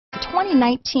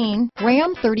2019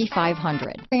 Ram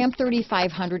 3500. Ram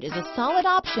 3500 is a solid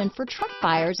option for truck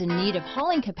buyers in need of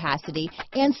hauling capacity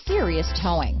and serious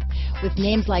towing. With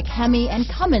names like Hemi and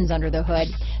Cummins under the hood,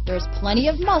 there's plenty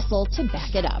of muscle to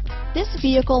back it up. This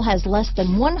vehicle has less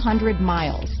than 100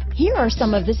 miles. Here are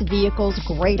some of this vehicle's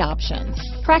great options: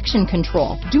 traction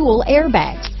control, dual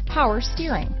airbags, power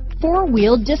steering,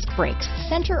 four-wheel disc brakes,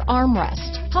 center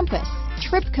armrest, compass,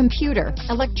 trip computer,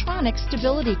 electronic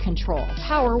stability control,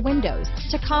 power windows,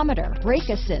 tachometer, brake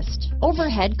assist,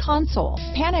 overhead console,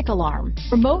 panic alarm,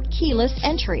 remote keyless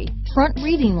entry, front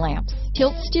reading lamps,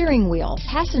 tilt steering wheel,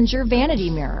 passenger vanity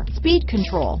mirror, speed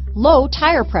control, low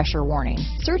tire pressure warning.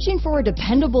 Searching for a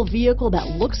dependable vehicle that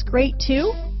looks great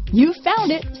too? You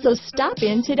found it, so stop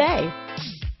in today.